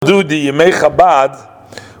do the Yemei Chabad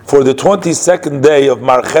for the 22nd day of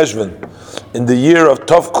Mar Cheshvan in the year of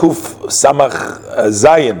Tov Kuf Samach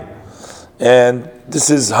Zayin, and this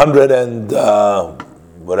is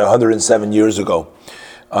 107 years ago.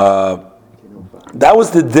 That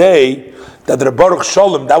was the day that the Baruch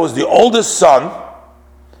Sholem, that was the oldest son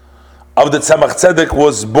of the Tzemach Tzedek,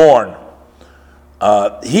 was born.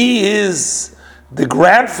 He is the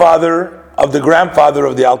grandfather of the grandfather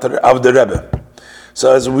of the Rebbe.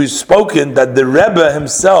 So as we've spoken, that the Rebbe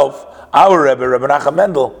himself, our Rebbe, Rebbe Nachum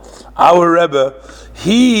Mendel, our Rebbe,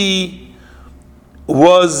 he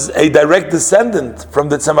was a direct descendant from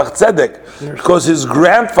the Tzemach Tzedek, because his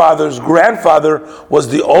grandfather's grandfather was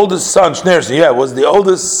the oldest son, was the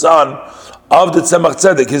oldest son of the Tzemach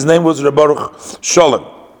Tzedek. His name was Reb Baruch Sholem.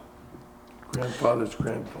 Grandfather's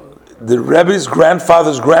grandfather. The Rebbe's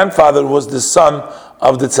grandfather's grandfather was the son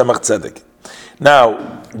of the Tzemach Tzedek.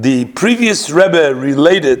 Now, the previous Rebbe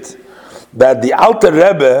related that the Alter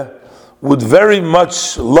Rebbe would very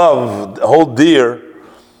much love, hold dear,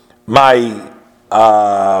 my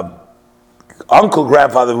uncle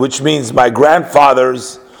grandfather, which means my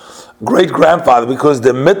grandfather's great grandfather, because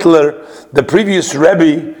the Mittler, the previous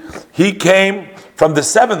Rebbe, he came from the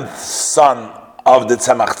seventh son of the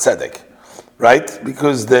Tzemach Tzedek, right?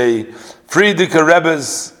 Because the Frierdiker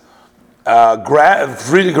Rebbe's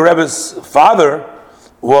father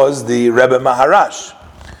was the Rebbe Maharash.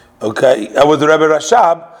 Okay, that was the Rebbe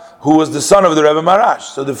Rashab, who was the son of the Rebbe Maharash.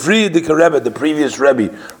 So the Frierdiker Rebbe, the previous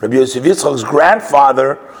Rebbe, Rabbi Yosef Yitzchak's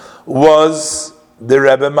grandfather, was the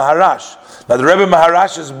Rebbe Maharash. Now the Rebbe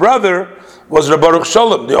Maharash's brother was Reb Baruch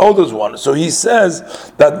Sholem, the oldest one. So he says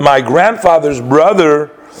that my grandfather's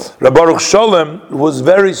brother, Reb Baruch Sholem, was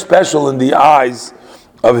very special in the eyes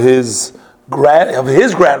of his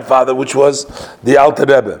grandfather, which was the Alter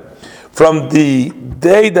Rebbe. From the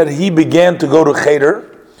day that he began to go to Cheder,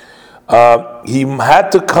 he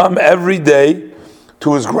had to come every day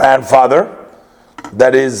to his grandfather,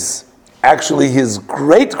 that is actually his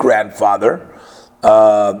great-grandfather.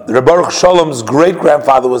 Reb Baruch Sholem's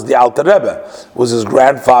great-grandfather was the Alter Rebbe, was his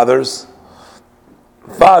grandfather's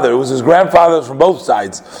father. It was his grandfather from both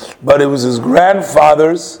sides, but it was his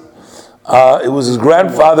grandfather's father,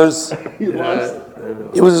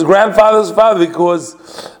 because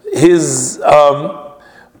his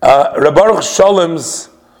Reb Baruch Sholem's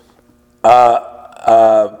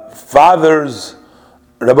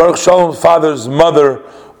father's mother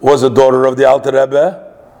was a daughter of the Alter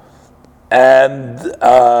Rebbe, and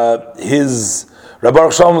his Reb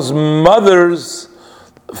Baruch Sholem's mother's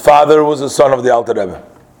father was a son of the Alter Rebbe,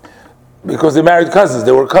 because they married cousins.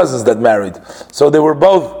 They were cousins that married, so they were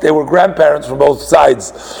grandparents from both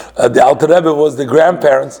sides. The Alter Rebbe was the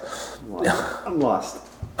grandparents. I'm lost.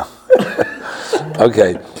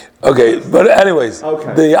 Okay, but anyways,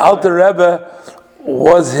 the Alter Rebbe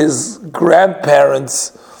was his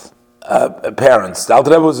grandparents' parents. The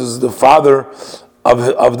Alter Rebbe was the father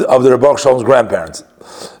of the Reb Baruch Sholem's grandparents.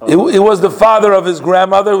 He was the father of his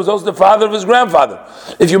grandmother. He was also the father of his grandfather.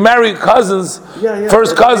 If you marry cousins,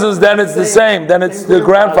 first cousins, then it's the same. Then it's the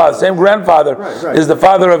grandfather. Same grandfather is the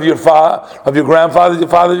father of your grandfather, the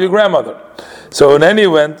father of your grandmother. So in any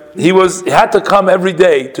event, he had to come every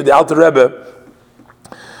day to the Alter Rebbe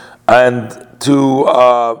and to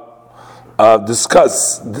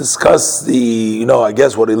discuss the, I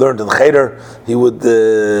guess what he learned in Cheder. He would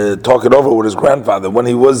talk it over with his grandfather. When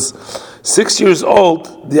he was 6 years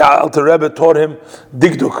old, the Alter Rebbe taught him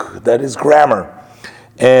Dikduk, that is grammar.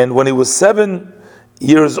 And when he was 7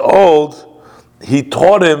 years old, he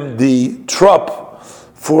taught him the trup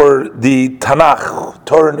for the Tanakh,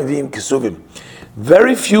 Torah, Nevi'im, Kesuvim.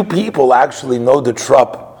 Very few people actually know the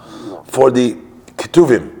trup for the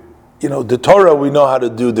Ketuvim. The Torah, we know how to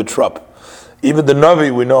do the trup. Even the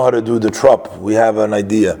Navi, we know how to do the trup. We have an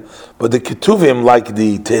idea. But the Ketuvim, like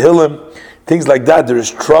the Tehillim, things like that, there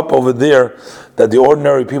is trup over there that the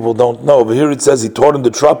ordinary people don't know. Over here it says he taught him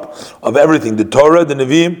the trup of everything, the Torah, the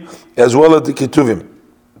Nevi'im, as well as the Ketuvim.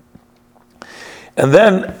 And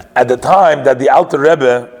then, at the time that the Alter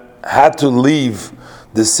Rebbe had to leave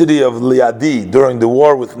the city of Liadi during the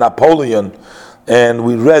war with Napoleon, and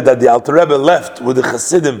we read that the Alter Rebbe left with the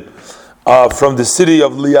Hasidim from the city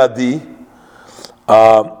of Liadi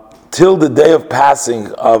till the day of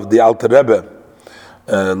passing of the Alter Rebbe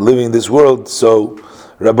leaving this world. So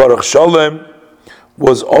Reb Baruch Sholem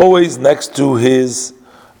was always next to his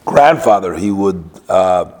grandfather. He would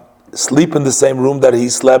sleep in the same room that he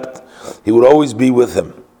slept. He would always be with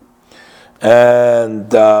him.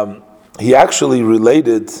 And he actually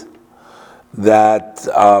related that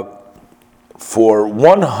for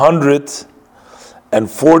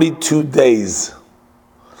 142 days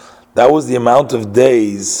that was the amount of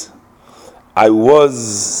days I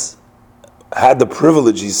had the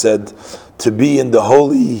privilege, he said, to be in the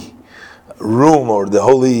holy room or the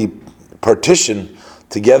holy partition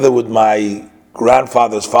together with my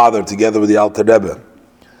grandfather's father, together with the Alter Rebbe.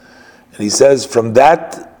 And he says from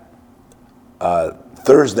that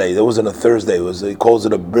Thursday, there wasn't a Thursday, he calls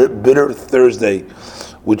it a bitter Thursday,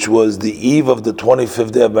 which was the eve of the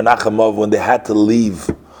 25th day of Menachem, when they had to leave,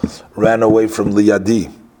 ran away from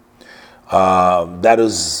Liadi. That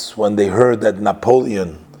is when they heard that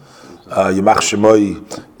Napoleon, Yamach Shemoy,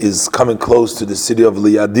 is coming close to the city of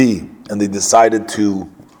Liadi, and they decided to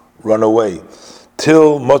run away.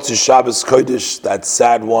 Till Motzi Shabbos Kodesh, that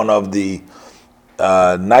sad one of the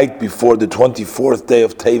night before the 24th day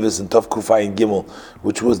of Tevis in Tov Kufayin Gimel,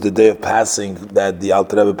 which was the day of passing that the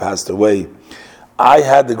Alter Rebbe passed away. I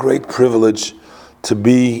had the great privilege to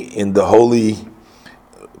be in the holy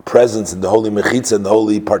presence, in the holy mechitza, in the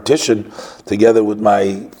holy partition, together with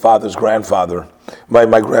my father's grandfather, my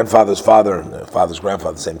grandfather's father's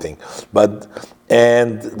grandfather, same thing.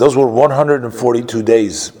 And those were 142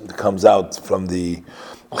 days. It comes out from the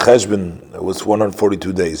Cheshbon. It was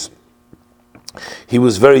 142 days. He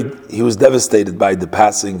was devastated by the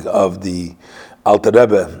passing of the Alter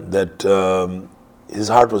Rebbe, that his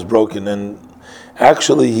heart was broken, and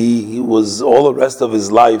actually he was, all the rest of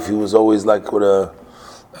his life, he was always like with a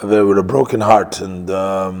broken heart, and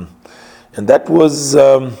that was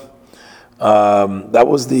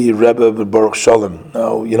the Rebbe of Baruch Shalom.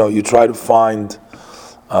 Now, you try to find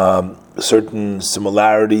certain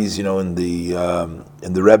similarities, in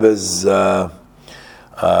the Rebbe's.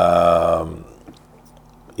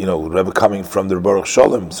 Rebbe coming from the Baruch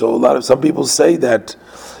Shalom. So some people say that,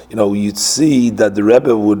 you'd see that the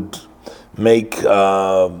Rebbe would make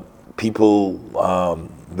people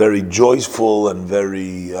very joyful and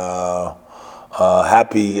very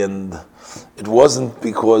happy, and it wasn't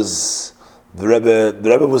because the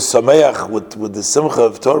Rebbe was sameach with the simcha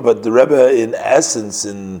of Torah, but the Rebbe, in essence,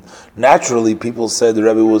 and naturally, people said the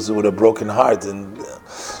Rebbe was with a broken heart, and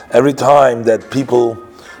every time that people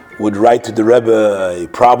would write to the Rebbe a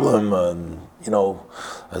problem, and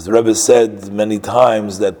as the Rebbe said many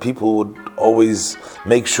times, that people would always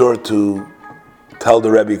make sure to tell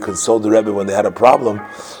the Rebbe, console the Rebbe when they had a problem,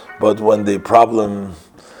 but when the problem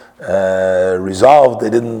resolved, they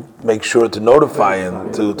didn't make sure to notify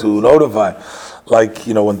him, to notify. Like,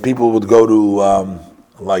 when people would go to,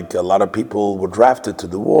 like a lot of people were drafted to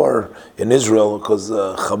the war in Israel, because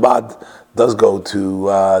Chabad does go to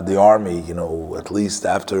the army, at least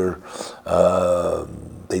after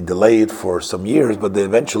they delay it for some years, but they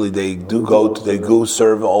do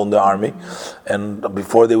serve on the army. And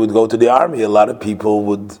before they would go to the army, a lot of people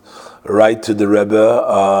would write to the Rebbe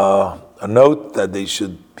a note that they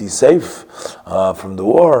should be safe from the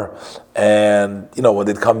war. And when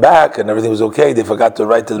they'd come back and everything was okay, they forgot to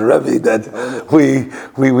write to the Rebbe that we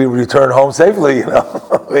return home safely.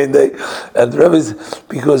 And the Rebbe's,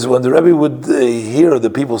 because when the Rebbe would hear the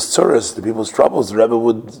people's tzuras, the people's troubles, the Rebbe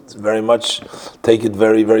would very much take it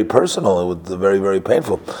very, very personal. It was very, very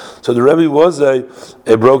painful. So the Rebbe was a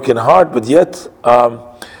broken heart, but yet the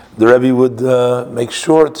Rebbe would make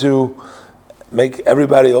sure to make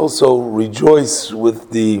everybody also rejoice with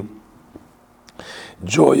the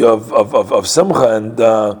joy of Simcha. And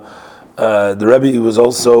the Rebbe was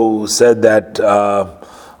also said that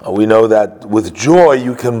we know that with joy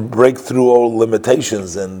you can break through all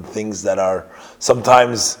limitations and things that are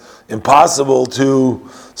sometimes impossible to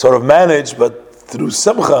sort of manage, but through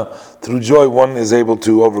Simcha, through joy, one is able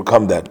to overcome that.